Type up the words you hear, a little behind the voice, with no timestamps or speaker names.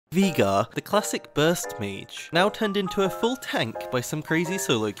Veigar, the classic burst mage, now turned into a full tank by some crazy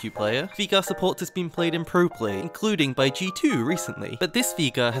solo queue player. Veigar Support has been played in pro play, including by G2 recently, but this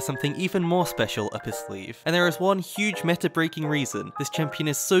Veigar has something even more special up his sleeve, and there is one huge meta-breaking reason this champion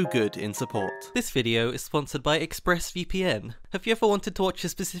is so good in support. This video is sponsored by ExpressVPN. Have you ever wanted to watch a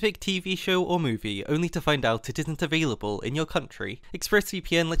specific TV show or movie only to find out it isn't available in your country?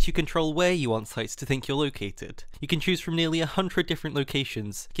 ExpressVPN lets you control where you want sites to think you're located. You can choose from nearly 100 different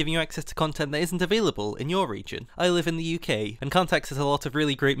locations, giving you access to content that isn't available in your region. I live in the UK, and can't access a lot of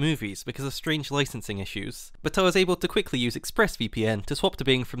really great movies because of strange licensing issues, but I was able to quickly use ExpressVPN to swap to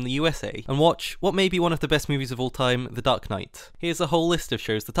being from the USA and watch what may be one of the best movies of all time, The Dark Knight. Here's a whole list of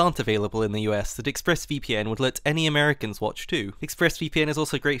shows that aren't available in the US that ExpressVPN would let any Americans watch too. ExpressVPN is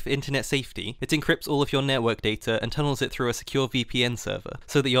also great for internet safety. It encrypts all of your network data and tunnels it through a secure VPN server,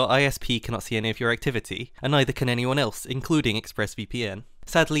 so that your ISP cannot see any of your activity, and neither can anyone else, including ExpressVPN.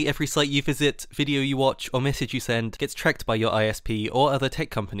 Sadly, every site you visit, video you watch, or message you send gets tracked by your ISP or other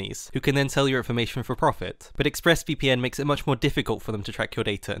tech companies, who can then sell your information for profit. But ExpressVPN makes it much more difficult for them to track your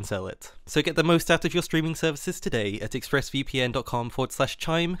data and sell it. So get the most out of your streaming services today at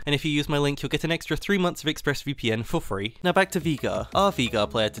expressvpn.com/chime, and if you use my link, you'll get an extra 3 months of ExpressVPN for free. Now back to Veigar. Our Veigar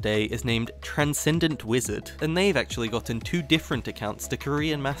player today is named Transcendent Wizard, and they've actually gotten 2 different accounts to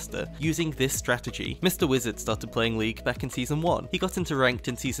Korean Master using this strategy. Mr. Wizard started playing League back in Season 1. He got into ranked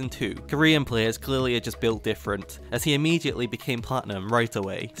in Season 2. Korean players clearly are just built different, as he immediately became Platinum right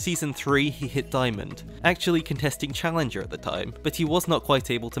away. Season 3 he hit Diamond, actually contesting Challenger at the time, but he was not quite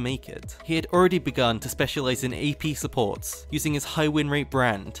able to make it. He had already begun to specialise in AP supports, using his high win rate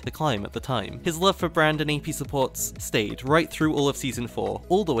Brand to climb at the time. His love for Brand and AP supports stayed right through all of Season 4,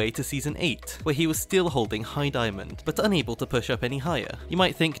 all the way to Season 8, where he was still holding high Diamond, but unable to push up any higher. You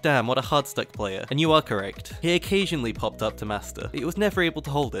might think, damn, what a hard stuck player, and you are correct. He occasionally popped up to Master, but he was never able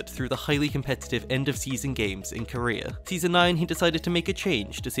to hold it through the highly competitive end of season games in Korea. Season 9 he decided to make a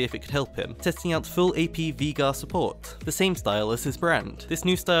change to see if it could help him, testing out full AP Veigar Support, the same style as his Brand. This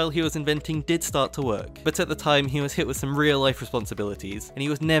new style he was inventing did start to work, but at the time he was hit with some real life responsibilities, and he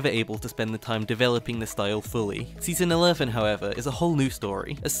was never able to spend the time developing the style fully. Season 11, however, is a whole new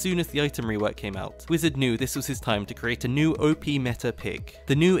story. As soon as the item rework came out, Wizard knew this was his time to create a new OP meta pick.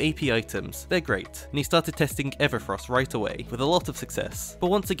 The new AP items, they're great, and he started testing Everfrost right away, with a lot of success. But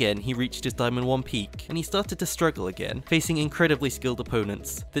once again, he reached his Diamond 1 peak, and he started to struggle again, facing incredibly skilled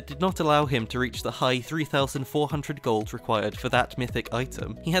opponents that did not allow him to reach the high 3,400 gold required for that mythic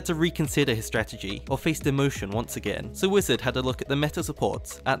item. He had to reconsider his strategy, or face demotion once again. So Wizard had a look at the meta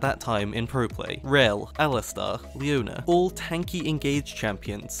supports at that time in pro play. Rel, Alistar, Leona, all tanky engaged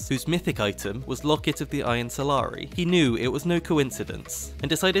champions, whose mythic item was Locket of the Iron Solari. He knew it was no coincidence, and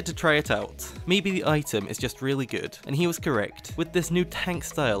decided to try it out. Maybe the item is just really good, and he was correct. With this new tank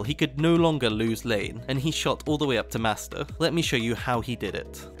style, he could no longer lose lane, and he shot all the way up to Master. Let me show you how he did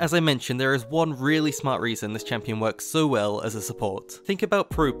it. As I mentioned, there is one really smart reason this champion works so well as a support. Think about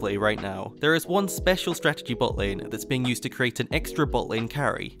pro play right now. There is one special strategy bot lane that's being used to create an extra bot lane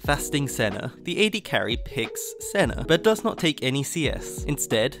carry, fasting Senna. The AD carry picks Senna, but does not take any CS,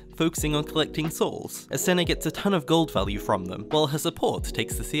 instead focusing on collecting souls, as Senna gets a ton of gold value from them, while her support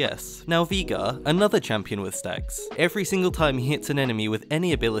takes the CS. Now Veigar, another champion with stacks. Every single time he hits an enemy with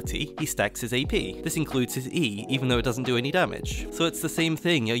any ability, he stacks his AP. This includes his E, even though it doesn't do any damage. So it's the same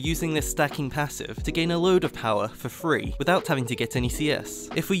thing, you're using this stacking passive to gain a load of power for free, without having to get any CS.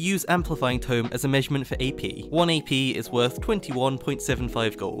 If we use Amplifying Tome as a measurement for AP, 1 AP is worth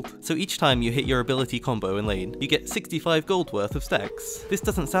 21.75 gold. So each time you hit your ability combo in lane, you get 65 gold worth of stacks. This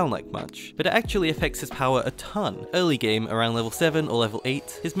doesn't sound like much, but it actually affects his power a ton. Early game, around level 7 or level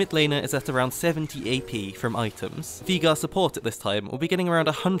 8, his mid laner is at around 70 AP from items. Veigar Support at this time will be getting around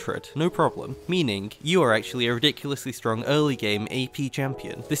 100, no problem, meaning you are actually a ridiculously strong early game AP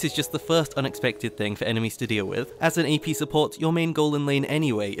champion. This is just the first unexpected thing for enemies to deal with. As an AP support, your main goal in lane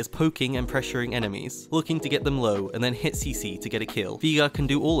anyway is poking and pressuring enemies, looking to get them low and then hit CC to get a kill. Veigar can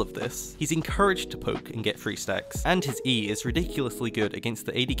do all of this. He's encouraged to poke and get free stacks, and his E is ridiculously good against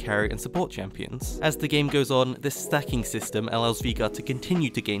the AD carry and support champions. As the game goes on, this stacking system allows Veigar to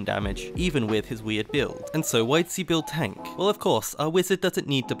continue to gain damage, even with his weird build. And so why does he build tank? Well, of course, our Wizard doesn't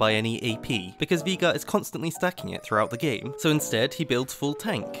need to buy any AP, because Veigar is constantly stacking it throughout the game, so instead he builds full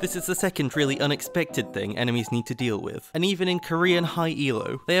tank. This is the second really unexpected thing enemies need to deal with, and even in Korean high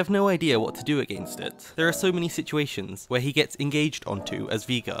elo, they have no idea what to do against it. There are so many situations where he gets engaged onto as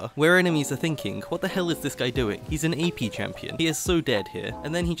Veigar, where enemies are thinking, what the hell is this guy doing? He's an AP champion, he is so dead here,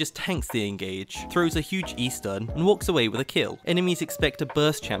 and then then he just tanks the engage, throws a huge E-stun, and walks away with a kill. Enemies expect a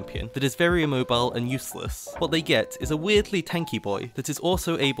burst champion that is very immobile and useless. What they get is a weirdly tanky boy that is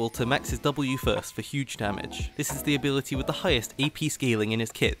also able to max his W first for huge damage. This is the ability with the highest AP scaling in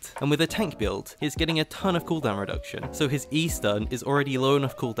his kit, and with a tank build, he's getting a ton of cooldown reduction, so his E-stun is already low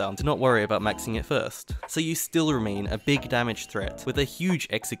enough cooldown to not worry about maxing it first. So you still remain a big damage threat with a huge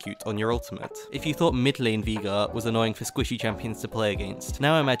execute on your ultimate. If you thought mid lane Veigar was annoying for squishy champions to play against,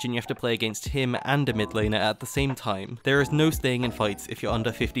 now imagine you have to play against him and a mid laner at the same time. There is no staying in fights if you're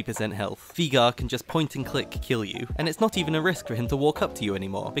under 50% health. Veigar can just point and click kill you, and it's not even a risk for him to walk up to you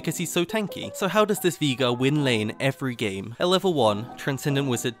anymore, because he's so tanky. So how does this Veigar win lane every game? At level 1, Transcendent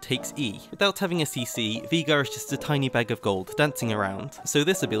Wizard takes E. Without having a CC, Veigar is just a tiny bag of gold dancing around, so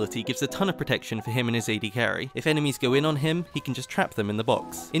this ability gives a ton of protection for him and his AD carry. If enemies go in on him, he can just trap them in the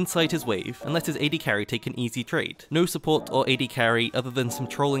box, inside his wave, and let his AD carry take an easy trade. No support or AD carry other than some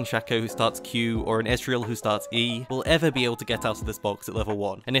trolling Shaco who starts Q or an Ezreal who starts E will ever be able to get out of this box at level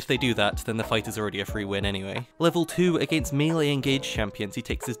 1, and if they do that, then the fight is already a free win anyway. Level 2, against melee engaged champions, he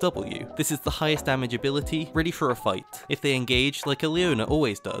takes his W. This is the highest damage ability, ready for a fight. If they engage, like a Leona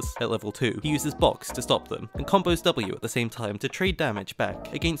always does at level 2, he uses box to stop them, and combos W at the same time to trade damage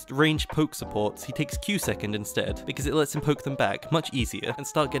back. Against ranged poke supports, he takes Q second instead, because it lets him poke them back much easier and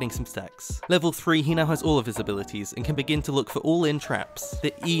start getting some stacks. Level 3, he now has all of his abilities and can begin to look for all-in traps.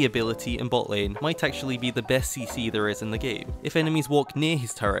 The E ability in bot lane might actually be the best CC there is in the game. If enemies walk near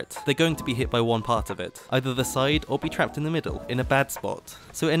his turret, they're going to be hit by one part of it, either the side or be trapped in the middle, in a bad spot.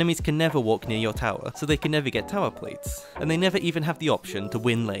 So enemies can never walk near your tower, so they can never get tower plates, and they never even have the option to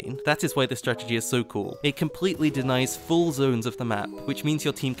win lane. That is why this strategy is so cool. It completely denies full zones of the map, which means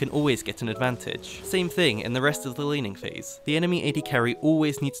your team can always get an advantage. Same thing in the rest of the laning phase. The enemy AD carry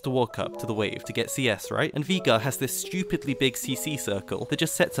always needs to walk up to the wave to get CS, right? And Veigar has this stupidly big CC circle that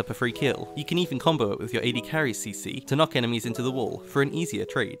just sets up a free kill. You can even combo it with your AD carry CC to knock enemies into the wall for an easier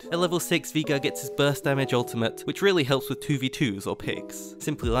trade. At level 6, Veigar gets his burst damage ultimate, which really helps with 2v2s or picks.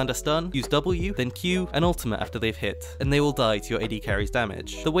 Simply land a stun, use W, then Q, and ultimate after they've hit, and they will die to your AD carry's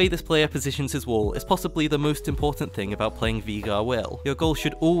damage. The way this player positions his wall is possibly the most important thing about playing Veigar well. Your goal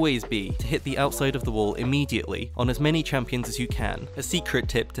should always be to hit the outside of the wall immediately on as many champions as you can. A secret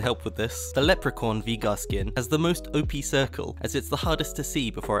tip to help with this: the Leprechaun Veigar skin has the most OP circle, as it's the hardest to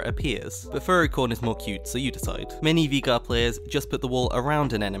see before it appears, but Furrycorn is more cute, so you decide. Many Veigar players just put the wall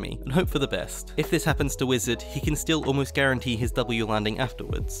around an enemy and hope for the best. If this happens to Wizard, he can still almost guarantee his W landing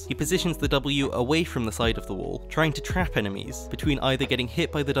afterwards. He positions the W away from the side of the wall, trying to trap enemies between either getting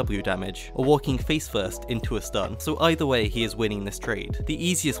hit by the W damage or walking face first into a stun, so either way he is winning this trade. The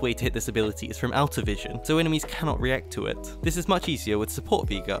easiest way to hit this ability is from outer vision, so enemies cannot react to it. This is much easier with support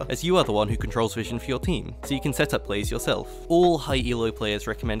Veigar, as you are the one who controls vision for your team, so you can set up plays yourself. All high elo players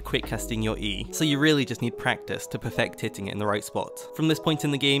recommend quick casting your E, so you really just need practice to perfect hitting it in the right spot. From this point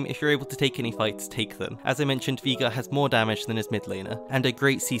in the game, if you're able to take any fights, take them. As I mentioned, Veigar has more damage than his mid laner, and a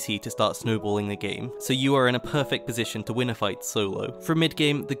great CC to start snowballing the game, so you are in a perfect position to win a fight solo. From mid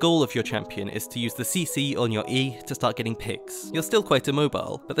game, the goal of your champion is to use the CC on your E to start getting picks. You're still quite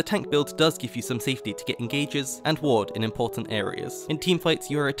immobile, but the tank build does give you some safety to get engages and ward in important areas. In teamfights,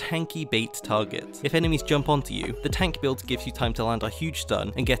 you are a tanky bait target. If enemies jump onto you, the tank build gives you time to land a huge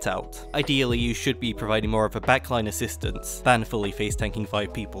stun and get out. Ideally, you should be providing more of a backline assistance than fully face tanking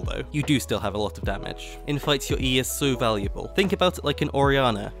 5 people though. You do still have a lot of damage. In fights, your E is so valuable. Think about it like an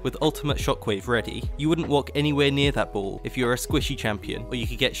Orianna with ultimate shockwave ready. You wouldn't walk anywhere near that ball if you're a squishy champion, or you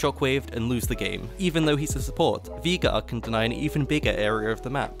could get shockwaved and lose the game. Even though he's a support, Veigar can deny an even bigger area of the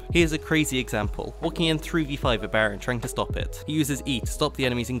map. Here's a crazy example. Walking in 3v5 a Baron trying to stop it. He uses E to stop the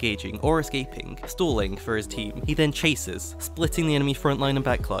enemies engaging or escaping, stalling for his team. He then chases, splitting the enemy frontline and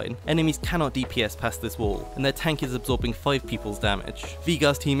backline. Enemies cannot DPS past this wall, and their tank is absorbing 5 people's damage.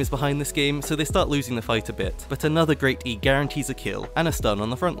 Veigar's team is behind this game, so they start losing the fight a bit, but another great E guarantees a kill and a stun on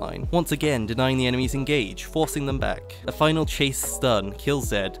the frontline, once again denying the enemies engage, forcing them back. A final chase stun kills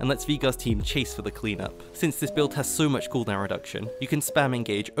Zed and lets Veigar's team chase for the cleanup. Since this build has so much cooldown reduction, you can spam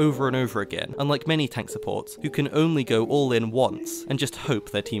engage over and over again, unlike many tank supports who can only go all in once and just hope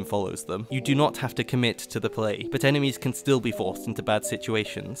their team follows them. You do not have to commit to the play, but enemies can still be forced into bad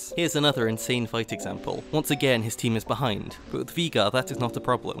situations. Here's another insane fight example. Once again his team is behind, but with Veigar that is not a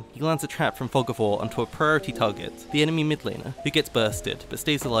problem. He lands a trap from Fog of War onto a priority target, the enemy mid laner, who gets bursted but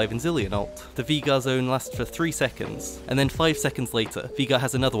stays alive in Zillion ult. The Veigar zone lasts for 3 seconds, and then 5 seconds later Veigar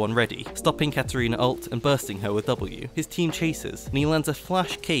has another one ready, stopping Katarina ult and bursting her with W. His team chases, and he lands a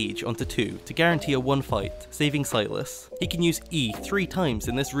flash cage onto 2 to guarantee a 1 fight, saving Silas. He can use E 3 times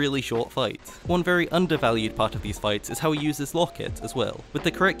in this really short fight. One very undervalued part of these fights is how he uses lock Locket as well. With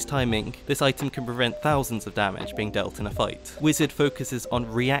the correct timing, this item can prevent thousands of damage being dealt in a fight. Wizard focuses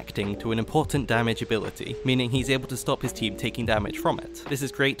on reacting to an important damage ability, meaning he's able to stop his team taking damage from it. This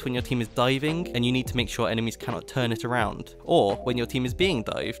is great when your team is diving and you need to make sure enemies cannot turn it around, or when your team is being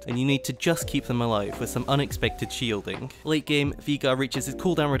dived and you need to just keep them alive with some unexpected shielding. Late game, Veigar reaches his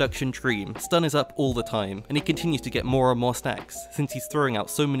cooldown reduction dream, stun is up all the time, and he continues to get more and more stacks, since he's throwing out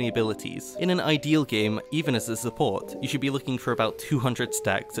so many abilities. In an ideal game, even as a support, you should be looking for about 200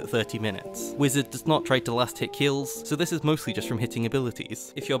 stacks at 30 minutes. Wizard does not try to last hit kills, so this is mostly just from hitting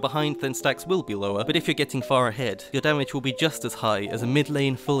abilities. If you're behind, then stacks will be lower, but if you're getting far ahead, your damage will be just as high as a mid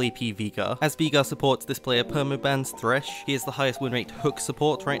lane full AP Veigar. As Veigar supports, this player permabans Thresh. He is the highest win rate hook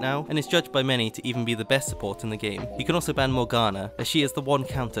support right now, and is judged by many to even be the best support in the game. You can also ban Morgana, as she is the one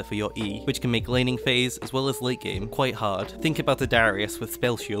counter for your E, which can make laning phase as well as late game quite hard. Think about a Darius with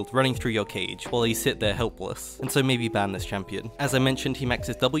spell shield running through your cage while you sit there helpless, and so maybe ban this champion. As I mentioned, he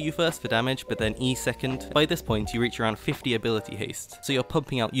maxes W first for damage, but then E second. By this point, you reach around 50 ability haste, so you're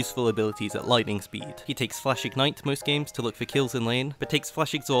pumping out useful abilities at lightning speed. He takes Flash Ignite most games to look for kills in lane, but takes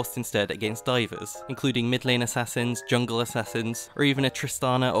Flash Exhaust instead against divers, including mid lane assassins, jungle assassins, or even a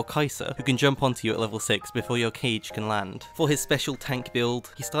Tristana or Kai'Sa who can jump onto you at level 6 before your cage can land. For his special tank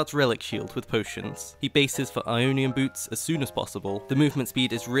build, he starts Relic Shield with potions. He bases for Ionian Boots as soon as possible. The movement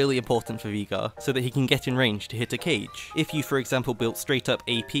speed is really important for Veigar, so that he can get in range to hit a cage. If you, for example, built straight up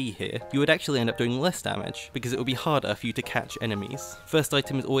AP here, you would actually end up doing less damage, because it would be harder for you to catch enemies. First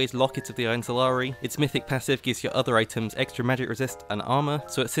item is always Locket of the Iron Solari. Its mythic passive gives your other items extra magic resist and armor,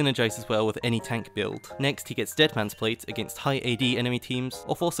 so it synergizes well with any tank build. Next, he gets Deadman's Plate against high AD enemy teams,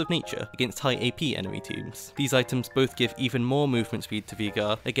 or Force of Nature against high AP enemy teams. These items both give even more movement speed to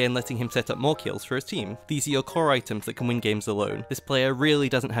Veigar, again letting him set up more kills for his team. These are your core items that can win games alone. This player really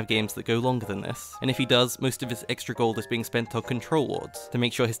doesn't have games that go longer than this, and if he does, most of his extra gold is being spent on control wards to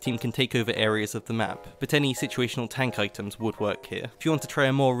make sure his team can take over areas of the map, but any situational tank items would work here. If you want to try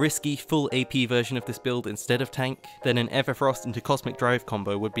a more risky, full AP version of this build instead of tank, then an Everfrost into Cosmic Drive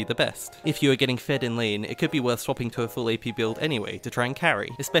combo would be the best. If you are getting fed in lane, it could be worth swapping to a full AP build anyway to try and carry,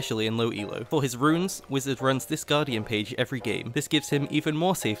 especially in low elo. For his runes, Wizard runs this Guardian page every game. This gives him even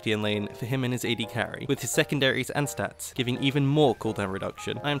more safety in lane for him and his AD carry, with his secondaries and stats giving even more cooldown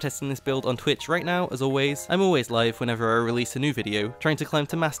reduction. I am testing this build on Twitch right now, as always. I'm always live whenever I release a new video, trying to climb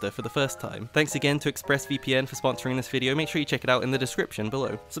to Master for the first time. Thanks again to ExpressVPN for sponsoring this video. Make sure you check it out in the description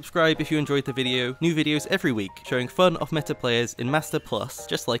below. Subscribe if you enjoyed the video. New videos every week showing fun off-meta players in Master Plus,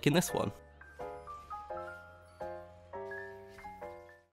 just like in this one.